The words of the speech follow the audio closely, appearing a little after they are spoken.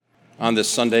on this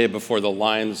Sunday before the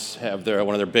Lions have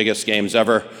one of their biggest games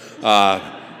ever.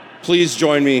 Please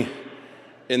join me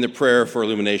in the prayer for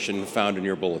illumination found in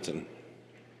your bulletin.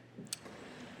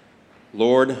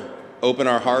 Lord, open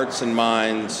our hearts and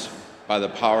minds by the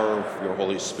power of your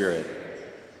Holy Spirit,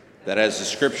 that as the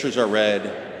scriptures are read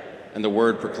and the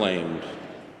word proclaimed,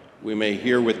 we may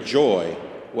hear with joy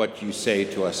what you say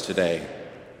to us today.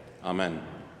 Amen.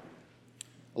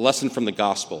 A lesson from the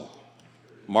Gospel,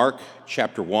 Mark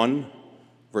chapter 1,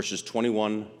 verses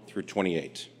 21 through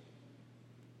 28.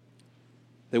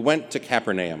 They went to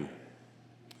Capernaum,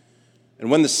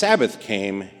 and when the Sabbath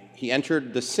came, he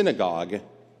entered the synagogue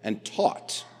and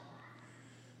taught.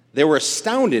 They were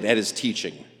astounded at his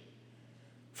teaching,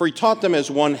 for he taught them as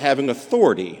one having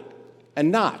authority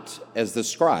and not as the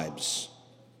scribes.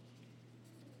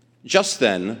 Just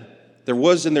then, there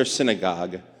was in their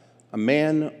synagogue a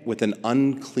man with an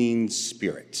unclean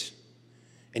spirit,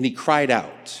 and he cried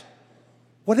out,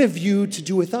 "What have you to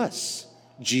do with us,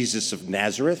 Jesus of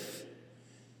Nazareth?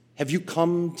 Have you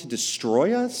come to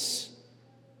destroy us?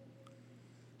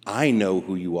 I know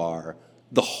who you are,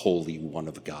 the Holy One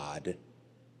of God."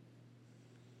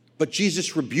 But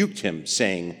Jesus rebuked him,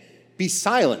 saying, "Be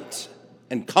silent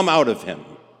and come out of him."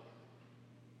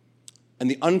 And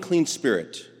the unclean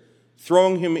spirit,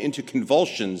 throwing him into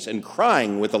convulsions and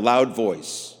crying with a loud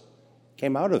voice,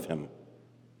 came out of him.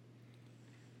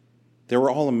 They were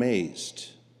all amazed,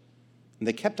 and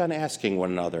they kept on asking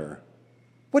one another,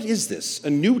 "What is this, a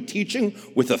new teaching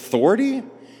with authority?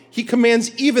 He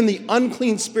commands even the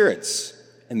unclean spirits,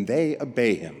 and they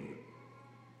obey him."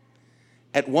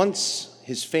 At once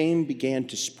his fame began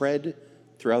to spread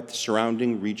throughout the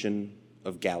surrounding region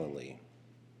of Galilee.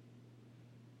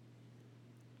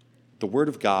 The word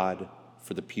of God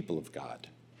for the people of God.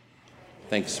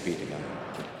 Thanks be to God.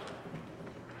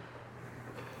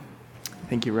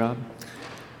 Thank you, Rob.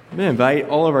 I'm going to invite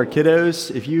all of our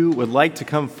kiddos, if you would like to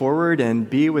come forward and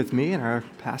be with me and our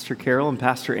Pastor Carol and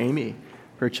Pastor Amy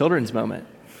for a children's moment.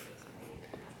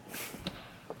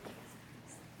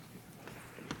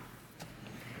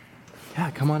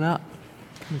 Yeah, come on up.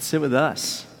 Come and sit with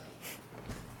us.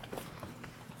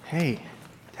 Hey,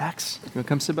 Dax, you want to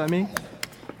come sit by me?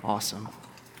 Awesome.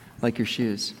 Like your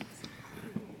shoes.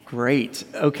 Great.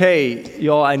 Okay,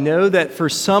 y'all, I know that for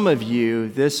some of you,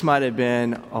 this might have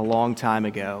been a long time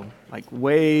ago, like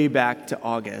way back to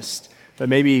August, but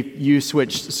maybe you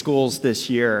switched schools this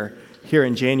year here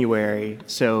in January,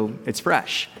 so it's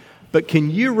fresh. But can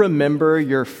you remember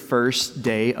your first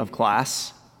day of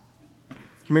class?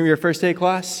 Remember your first day of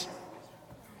class?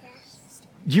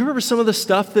 Do you remember some of the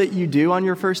stuff that you do on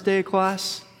your first day of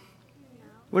class?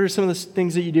 What are some of the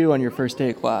things that you do on your first day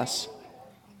of class?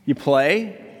 You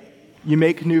play? You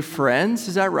make new friends,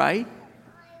 is that right?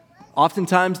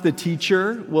 Oftentimes the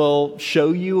teacher will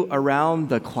show you around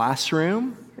the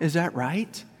classroom, is that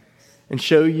right? And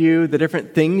show you the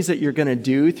different things that you're going to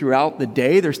do throughout the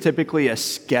day. There's typically a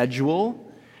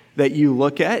schedule that you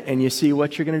look at and you see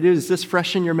what you're going to do. Is this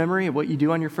fresh in your memory of what you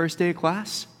do on your first day of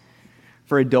class?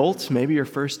 For adults, maybe your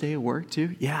first day of work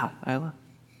too? Yeah, Isla?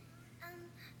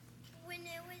 When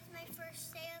it was my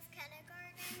first day of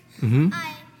kindergarten,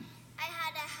 I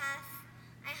had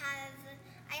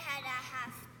a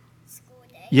half school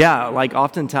day. Yeah, like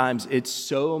oftentimes it's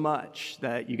so much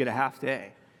that you get a half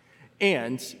day.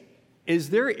 And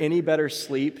is there any better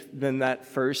sleep than that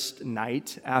first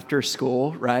night after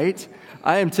school, right?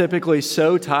 I am typically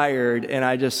so tired and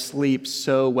I just sleep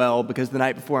so well because the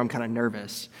night before I'm kind of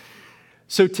nervous.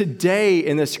 So today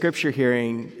in the scripture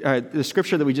the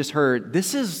scripture that we just heard,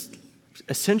 this is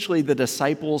essentially the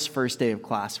disciples' first day of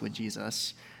class with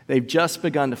Jesus. They've just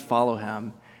begun to follow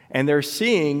him, and they're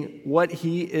seeing what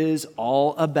he is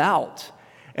all about.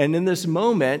 And in this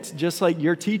moment, just like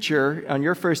your teacher on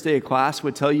your first day of class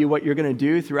would tell you what you're going to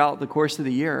do throughout the course of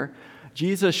the year,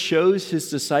 Jesus shows his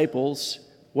disciples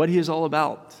what he is all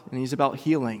about, and he's about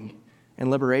healing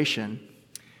and liberation.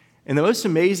 And the most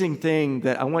amazing thing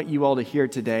that I want you all to hear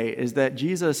today is that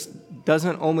Jesus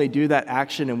doesn't only do that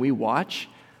action and we watch,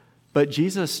 but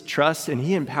Jesus trusts and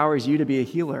he empowers you to be a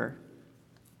healer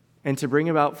and to bring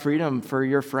about freedom for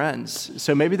your friends.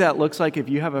 So maybe that looks like if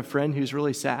you have a friend who's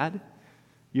really sad,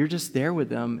 you're just there with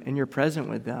them and you're present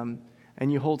with them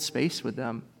and you hold space with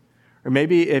them. Or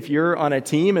maybe if you're on a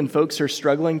team and folks are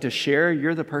struggling to share,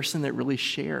 you're the person that really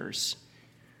shares.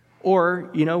 Or,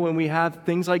 when we have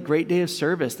things like Great Day of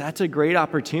Service, that's a great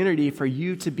opportunity for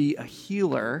you to be a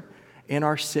healer in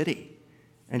our city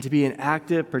and to be an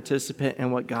active participant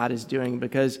in what God is doing,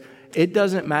 because it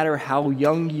doesn't matter how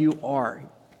young you are.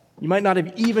 You might not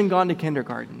have even gone to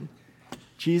kindergarten.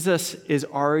 Jesus is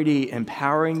already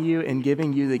empowering you and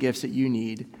giving you the gifts that you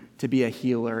need to be a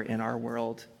healer in our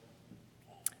world.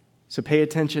 So pay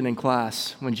attention in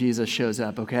class when Jesus shows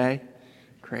up, okay?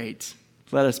 Great.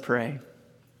 Let us pray.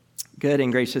 Good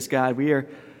and gracious God, we are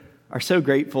so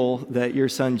grateful that your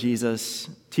son Jesus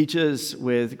teaches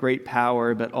with great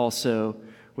power, but also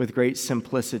with great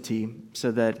simplicity,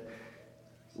 so that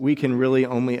we can really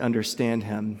only understand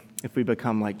him if we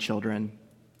become like children.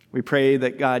 We pray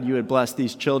that, God, you would bless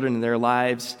these children in their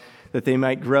lives, that they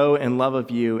might grow in love of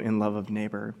you and love of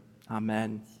neighbor.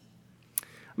 Amen.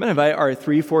 I'm going to invite our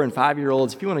 3, 4, and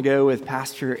 5-year-olds, if you want to go with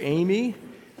Pastor Amy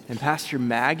and Pastor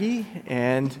Maggie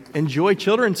and enjoy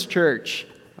Children's Church.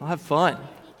 I'll have fun.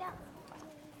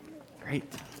 Great.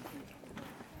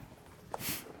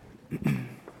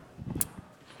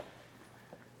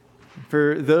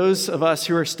 For those of us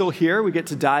who are still here, we get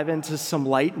to dive into some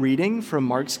light reading from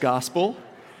Mark's Gospel,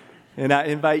 and I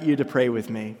invite you to pray with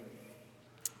me.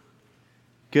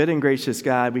 Good and gracious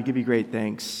God, we give you great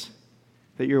thanks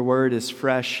that your word is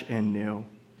fresh and new.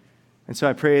 And so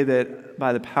I pray that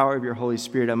by the power of your Holy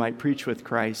Spirit, I might preach with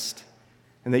Christ,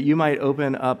 and that you might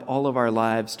open up all of our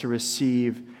lives to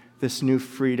receive this new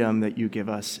freedom that you give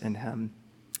us in him.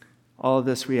 All of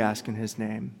this we ask in his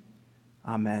name.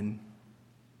 Amen.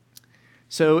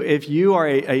 So if you are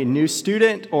a new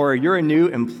student or you're a new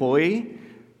employee,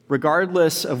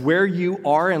 regardless of where you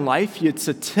are in life, it's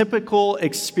a typical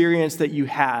experience that you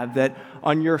have that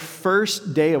on your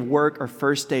first day of work or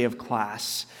first day of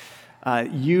class,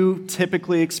 you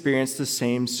typically experience the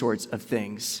same sorts of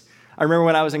things. I remember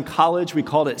when I was in college, we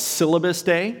called it syllabus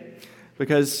day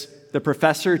because the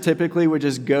professor typically would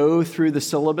just go through the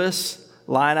syllabus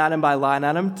line item by line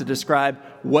item to describe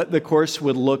what the course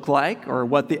would look like or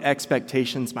what the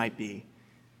expectations might be.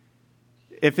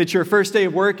 If it's your first day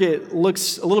of work, it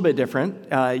looks a little bit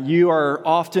different. You are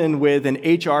often with an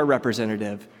HR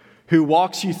representative who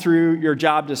walks you through your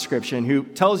job description, who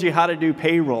tells you how to do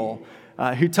payroll,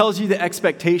 who tells you the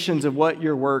expectations of what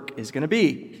your work is going to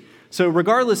be. So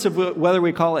regardless of whether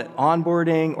we call it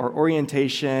onboarding or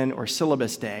orientation or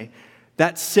syllabus day,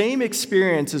 that same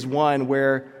experience is one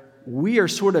where we are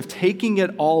sort of taking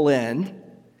it all in,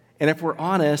 and if we're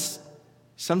honest,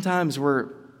 sometimes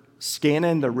we're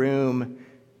scanning the room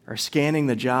or scanning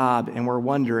the job, and we're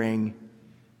wondering,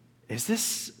 is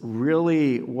this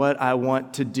really what I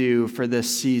want to do for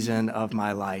this season of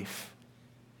my life?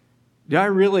 Do I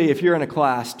really, if you're in a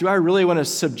class, do I really want to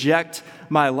subject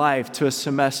my life to a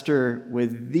semester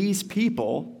with these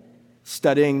people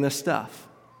studying this stuff?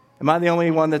 Am I the only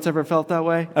one that's ever felt that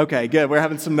way? Okay, good. We're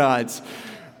having some nods.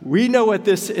 We know what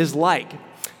this is like.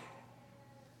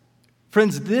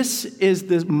 Friends, this is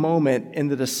the moment in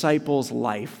the disciples'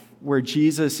 life where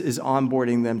Jesus is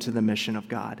onboarding them to the mission of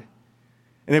God.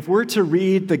 And if we're to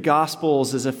read the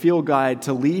Gospels as a field guide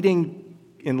to leading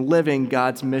and living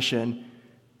God's mission,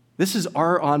 this is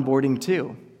our onboarding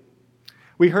too.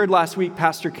 We heard last week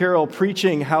Pastor Carol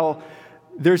preaching how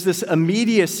there's this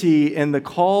immediacy in the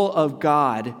call of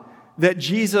God that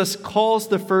Jesus calls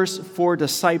the first 4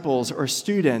 disciples or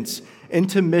students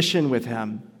into mission with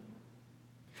him.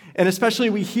 And especially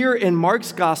we hear in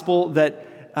Mark's gospel that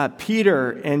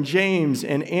Peter and James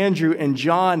and Andrew and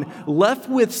John left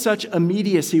with such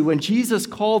immediacy when Jesus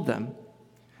called them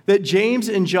that James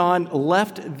and John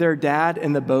left their dad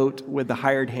in the boat with the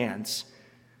hired hands.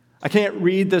 I can't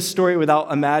read this story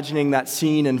without imagining that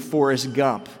scene in Forrest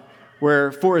Gump,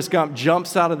 where Forrest Gump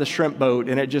jumps out of the shrimp boat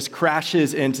and it just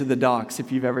crashes into the docks,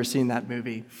 if you've ever seen that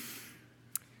movie.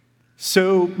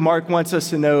 So Mark wants us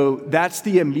to know that's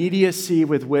the immediacy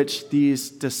with which these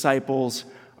disciples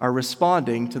are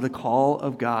responding to the call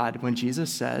of God when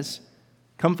Jesus says,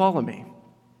 "Come follow me."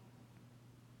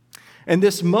 And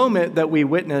this moment that we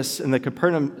witness in the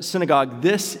Capernaum synagogue,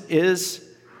 this is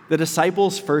the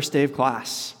disciples' first day of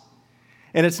class.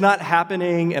 And it's not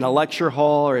happening in a lecture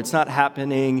hall or it's not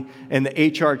happening in the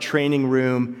HR training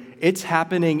room. It's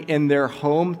happening in their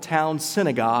hometown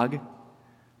synagogue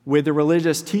with the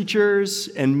religious teachers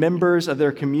and members of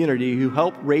their community who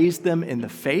help raise them in the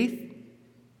faith.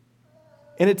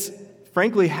 And it's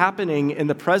frankly happening in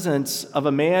the presence of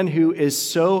a man who is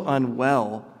so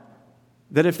unwell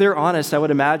that if they're honest, I would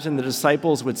imagine the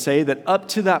disciples would say that up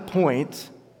to that point,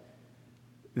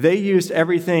 they used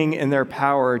everything in their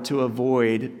power to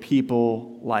avoid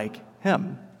people like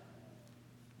him.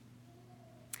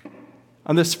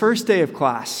 On this first day of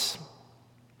class,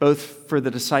 both for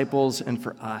the disciples and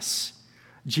for us,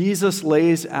 Jesus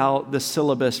lays out the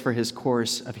syllabus for his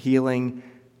course of healing,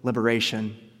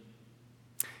 liberation.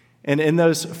 And in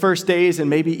those first days, and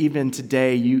maybe even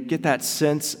today, you get that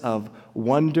sense of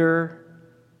wonder,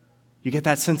 you get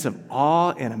that sense of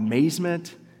awe and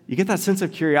amazement, you get that sense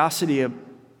of curiosity of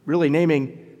really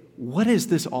naming, what is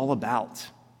this all about?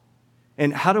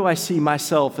 And how do I see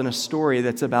myself in a story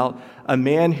that's about a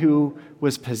man who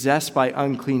was possessed by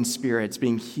unclean spirits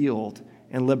being healed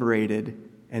and liberated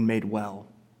and made well?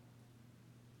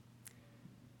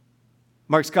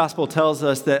 Mark's gospel tells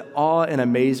us that awe and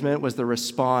amazement was the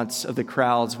response of the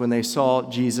crowds when they saw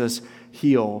Jesus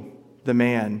heal the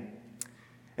man.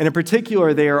 And in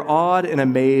particular, they are awed and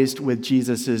amazed with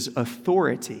Jesus'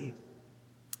 authority.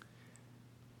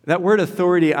 That word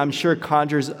authority, I'm sure,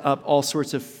 conjures up all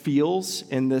sorts of feels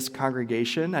in this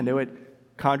congregation. I know it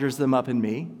conjures them up in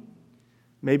me.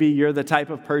 Maybe you're the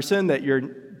type of person that you're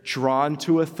drawn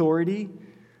to authority.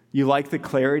 You like the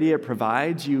clarity it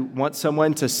provides. You want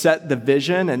someone to set the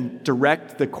vision and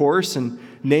direct the course and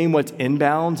name what's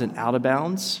inbounds and out of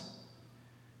bounds.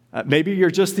 Maybe you're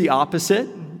just the opposite.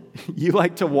 You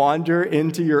like to wander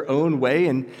into your own way,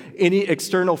 and any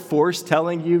external force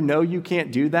telling you, no, you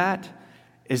can't do that,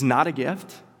 is not a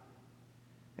gift.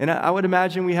 And I would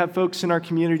imagine we have folks in our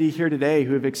community here today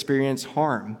who have experienced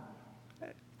harm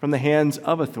from the hands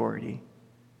of authority.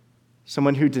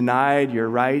 Someone who denied your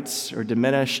rights or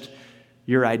diminished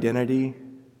your identity,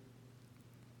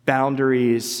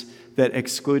 boundaries that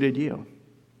excluded you.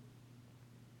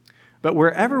 But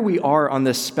wherever we are on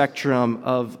this spectrum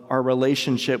of our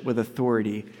relationship with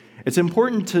authority, it's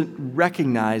important to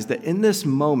recognize that in this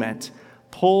moment,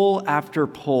 poll after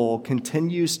poll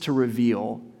continues to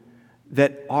reveal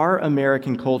that our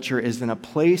American culture is in a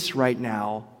place right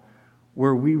now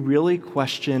where we really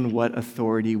question what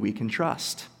authority we can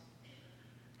trust.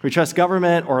 Can we trust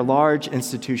government or large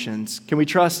institutions? Can we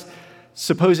trust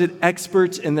supposed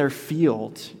experts in their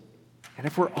field? And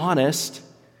if we're honest,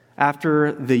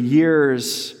 after the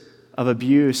years of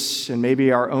abuse and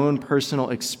maybe our own personal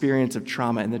experience of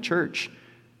trauma in the church,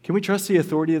 can we trust the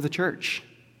authority of the church?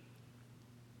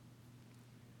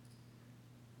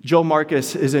 Joel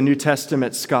Marcus is a New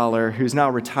Testament scholar who's now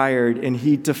retired, and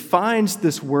he defines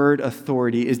this word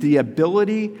authority as the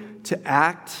ability to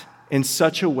act in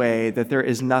such a way that there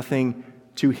is nothing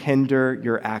to hinder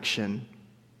your action.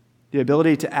 The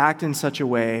ability to act in such a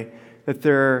way that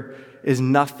there is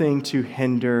nothing to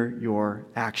hinder your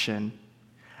action.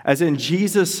 As in,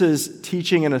 Jesus'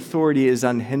 teaching and authority is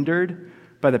unhindered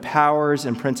by the powers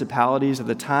and principalities of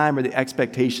the time or the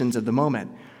expectations of the moment.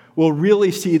 We'll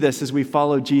really see this as we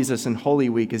follow Jesus in Holy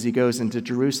Week as he goes into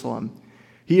Jerusalem.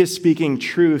 He is speaking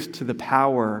truth to the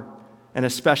power, and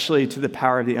especially to the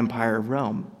power of the Empire of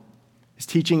Rome. His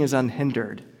teaching is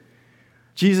unhindered.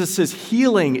 Jesus'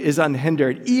 healing is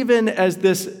unhindered, even as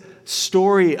this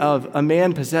story of a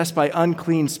man possessed by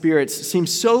unclean spirits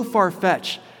seems so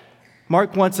far-fetched.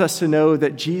 Mark wants us to know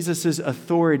that Jesus'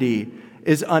 authority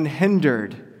is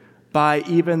unhindered by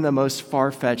even the most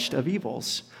far-fetched of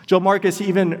evils. Joel Marcus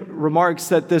even remarks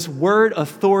that this word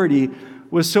authority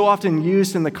was so often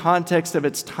used in the context of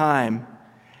its time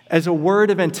as a word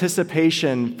of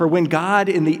anticipation for when God,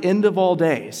 in the end of all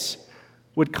days,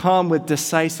 would come with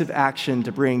decisive action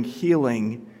to bring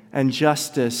healing and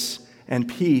justice and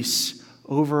peace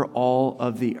over all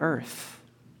of the earth.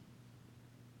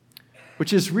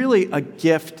 Which is really a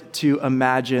gift to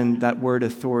imagine that word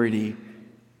authority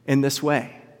in this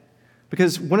way.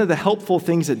 Because one of the helpful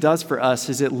things it does for us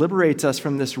is it liberates us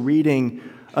from this reading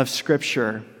of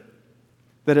Scripture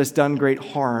that has done great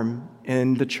harm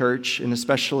in the church, and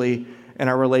especially in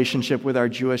our relationship with our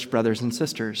Jewish brothers and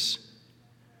sisters,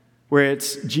 where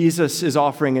it's Jesus is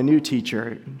offering a new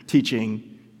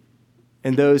teaching,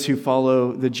 and those who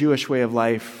follow the Jewish way of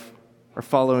life are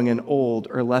following an old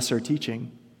or lesser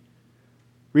teaching.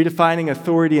 Redefining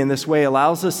authority in this way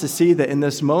allows us to see that in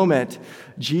this moment,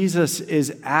 Jesus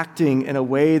is acting in a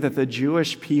way that the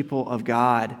Jewish people of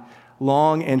God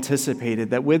long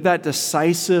anticipated, that with that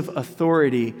decisive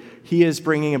authority, he is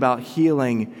bringing about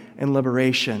healing and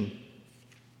liberation.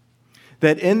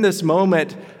 That in this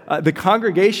moment, the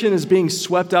congregation is being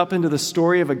swept up into the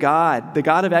story of a God, the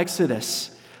God of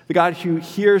Exodus, the God who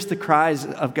hears the cries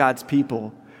of God's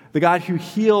people, the God who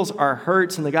heals our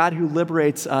hurts, and the God who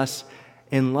liberates us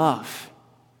in love.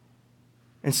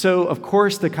 And so, of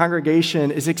course, the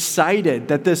congregation is excited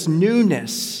that this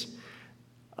newness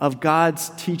of God's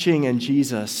teaching in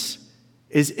Jesus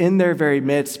is in their very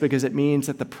midst, because it means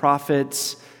that the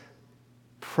prophet's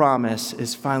promise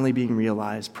is finally being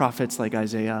realized, prophets like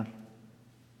Isaiah.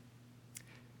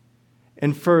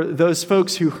 And for those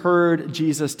folks who heard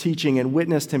Jesus teaching and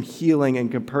witnessed him healing in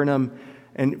Capernaum,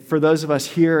 and for those of us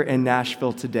here in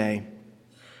Nashville today,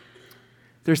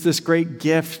 there's this great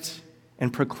gift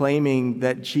in proclaiming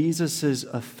that Jesus'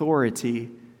 authority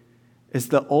is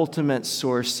the ultimate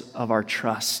source of our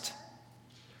trust.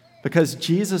 Because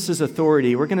Jesus'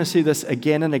 authority, we're going to see this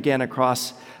again and again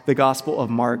across the Gospel of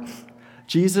Mark.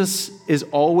 Jesus is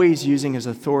always using his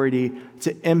authority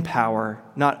to empower,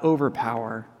 not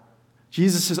overpower.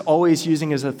 Jesus is always using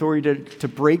his authority to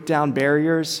break down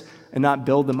barriers and not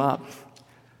build them up.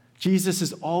 Jesus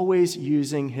is always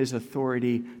using his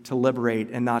authority to liberate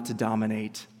and not to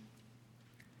dominate.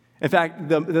 In fact,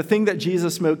 the thing that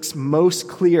Jesus makes most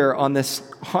clear on this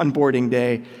onboarding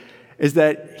day is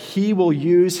that he will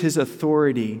use his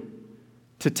authority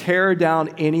to tear down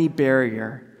any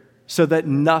barrier so that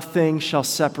nothing shall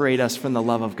separate us from the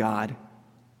love of God.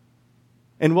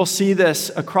 And we'll see this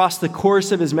across the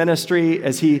course of his ministry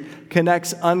as he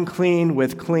connects unclean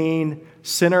with clean,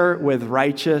 sinner with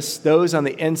righteous, those on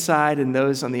the inside and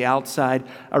those on the outside,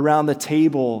 around the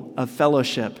table of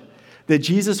fellowship. That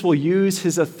Jesus will use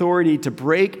his authority to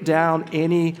break down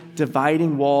any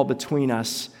dividing wall between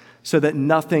us so that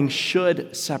nothing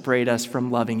should separate us from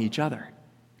loving each other.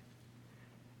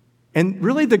 And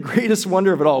really the greatest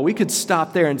wonder of it all, we could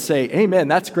stop there and say, amen,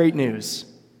 that's great news.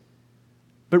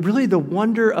 But really the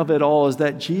wonder of it all is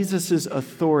that Jesus'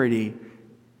 authority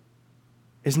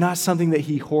is not something that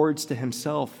he hoards to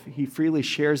himself. He freely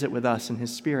shares it with us in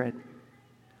his Spirit.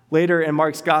 Later in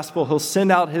Mark's gospel, he'll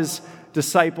send out his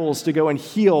disciples to go and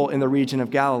heal in the region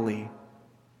of Galilee.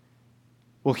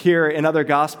 We'll hear in other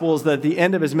gospels that at the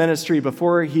end of his ministry,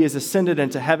 before he is ascended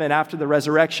into heaven after the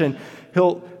resurrection,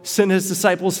 he'll send his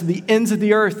disciples to the ends of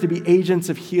the earth to be agents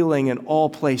of healing in all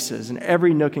places, in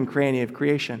every nook and cranny of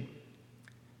creation.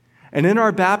 And in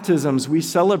our baptisms, we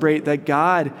celebrate that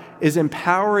God is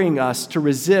empowering us to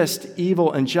resist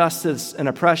evil, injustice, and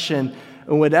oppression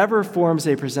in whatever forms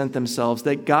they present themselves,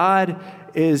 that God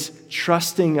is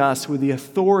trusting us with the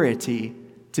authority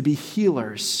to be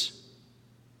healers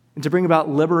and to bring about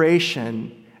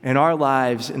liberation in our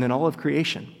lives and in all of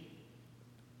creation.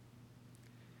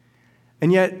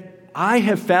 And yet, I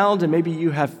have found, and maybe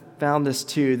you have found this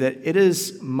too, that it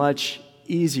is much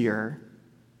easier,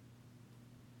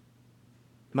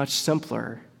 much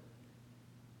simpler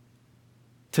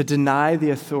to deny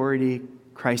the authority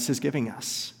Christ is giving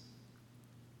us.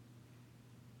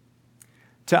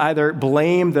 To either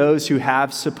blame those who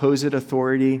have supposed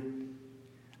authority.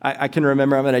 I can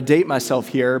remember, I'm going to date myself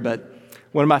here, but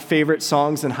one of my favorite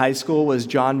songs in high school was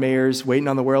John Mayer's Waiting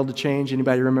on the World to Change.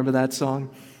 Anybody remember that song?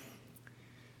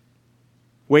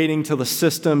 Waiting till the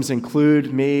systems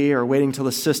include me, or waiting till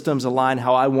the systems align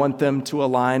how I want them to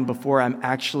align before I'm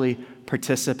actually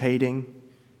participating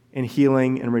in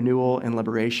healing and renewal and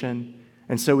liberation.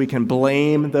 And so we can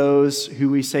blame those who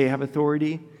we say have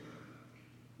authority.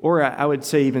 Or I would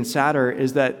say even sadder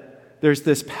is that there's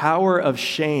this power of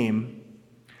shame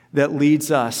that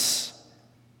leads us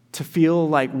to feel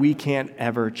like we can't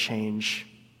ever change,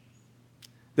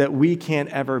 that we can't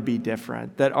ever be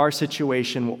different, that our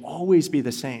situation will always be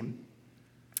the same.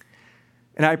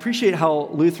 And I appreciate how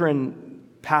Lutheran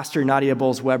pastor Nadia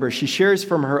Bowles-Weber, she shares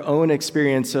from her own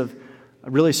experience of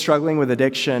really struggling with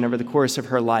addiction over the course of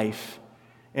her life,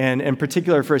 and in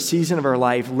particular for a season of her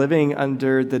life living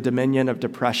under the dominion of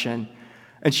depression.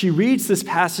 And she reads this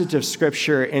passage of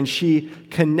Scripture and she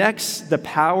connects the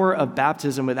power of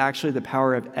baptism with actually the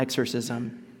power of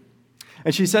exorcism.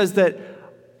 And she says that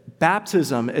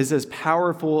baptism is as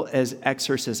powerful as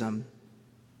exorcism,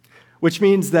 which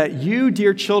means that you,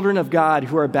 dear children of God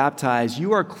who are baptized,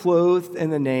 you are clothed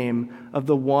in the name of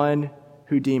the one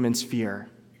who demons fear.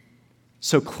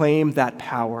 So claim that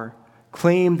power,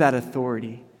 claim that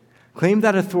authority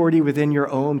within your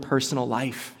own personal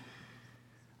life.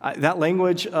 That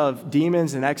language of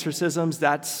demons and exorcisms,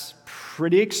 that's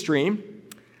pretty extreme.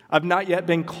 I've not yet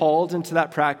been called into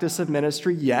that practice of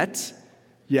ministry yet.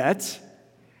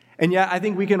 And yet I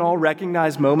think we can all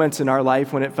recognize moments in our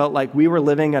life when it felt like we were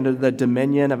living under the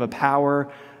dominion of a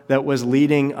power that was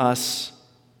leading us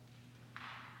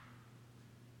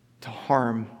to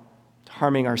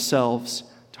harming ourselves,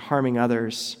 to harming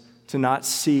others, to not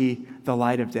see the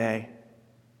light of day.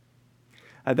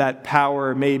 That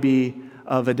power may be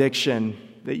of addiction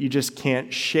that you just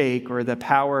can't shake, or the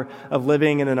power of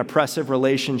living in an oppressive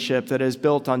relationship that is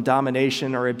built on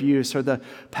domination or abuse, or the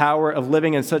power of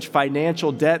living in such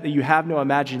financial debt that you have no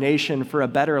imagination for a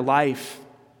better life.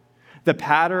 The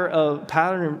power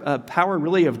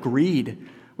really of greed,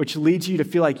 which leads you to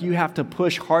feel like you have to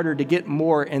push harder to get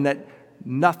more and that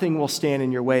nothing will stand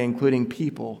in your way, including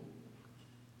people.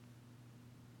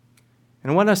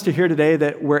 And I want us to hear today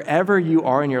that wherever you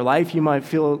are in your life, you might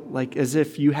feel like as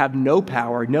if you have no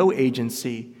power, no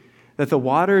agency, that the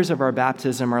waters of our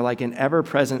baptism are like an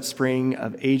ever-present spring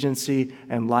of agency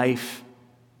and life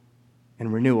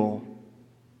and renewal.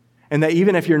 And that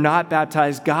even if you're not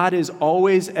baptized, God is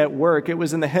always at work. It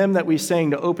was in the hymn that we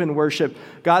sang to open worship.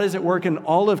 God is at work in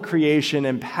all of creation,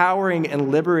 empowering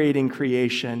and liberating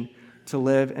creation to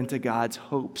live into God's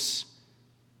hopes,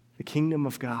 the kingdom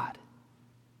of God.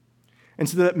 And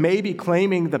so that maybe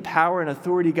claiming the power and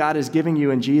authority God is giving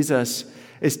you in Jesus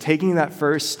is taking that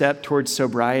first step towards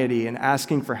sobriety and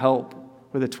asking for help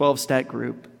with a 12-step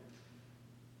group.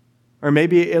 Or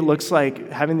maybe it looks like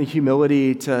having the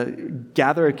humility to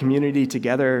gather a community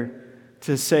together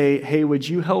to say, hey, would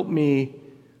you help me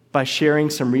by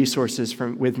sharing some resources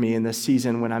with me in this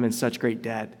season when I'm in such great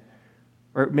debt?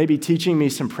 Or maybe teaching me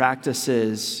some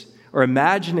practices or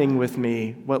imagining with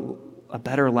me what a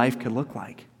better life could look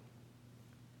like.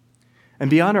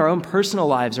 And beyond our own personal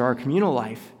lives or our communal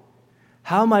life,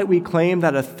 how might we claim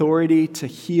that authority to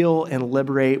heal and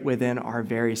liberate within our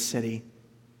very city?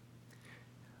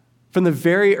 From the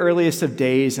very earliest of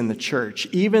days in the church,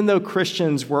 even though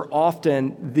Christians were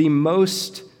often the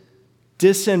most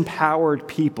disempowered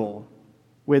people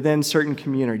within certain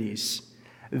communities,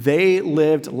 they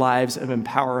lived lives of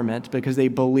empowerment because they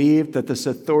believed that this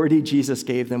authority Jesus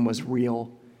gave them was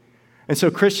real. And so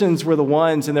Christians were the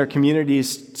ones in their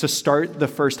communities to start the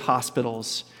first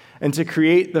hospitals and to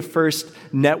create the first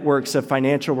networks of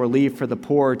financial relief for the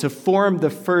poor, to form the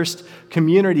first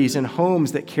communities and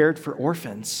homes that cared for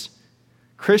orphans.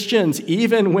 Christians,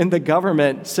 even when the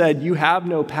government said you have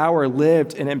no power,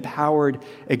 lived an empowered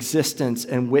existence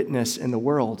and witness in the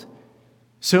world.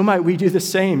 So might we do the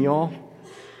same, y'all.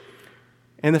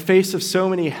 In the face of so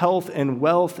many health and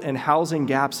wealth and housing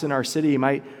gaps in our city,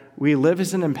 might we live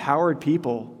as an empowered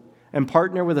people and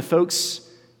partner with the folks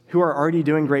who are already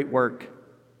doing great work.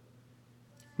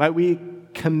 Might we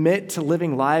commit to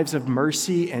living lives of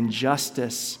mercy and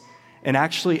justice and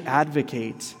actually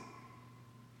advocate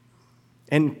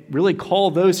and really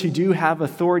call those who do have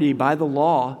authority by the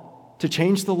law to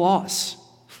change the laws.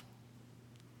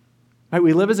 Might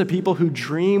we live as a people who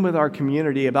dream with our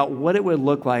community about what it would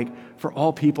look like for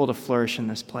all people to flourish in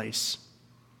this place.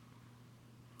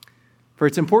 For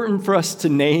it's important for us to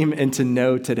name and to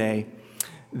know today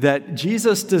that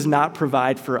Jesus does not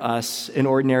provide for us an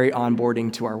ordinary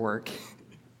onboarding to our work.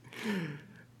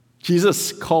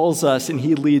 Jesus calls us and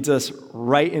he leads us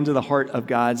right into the heart of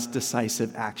God's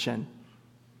decisive action.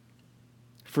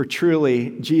 For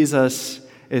truly, Jesus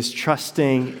is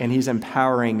trusting and he's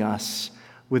empowering us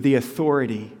with the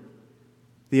authority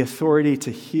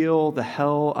to heal the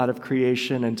hell out of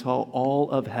creation until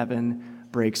all of heaven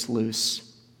breaks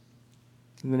loose.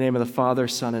 In the name of the Father,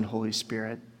 Son, and Holy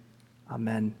Spirit,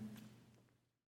 amen.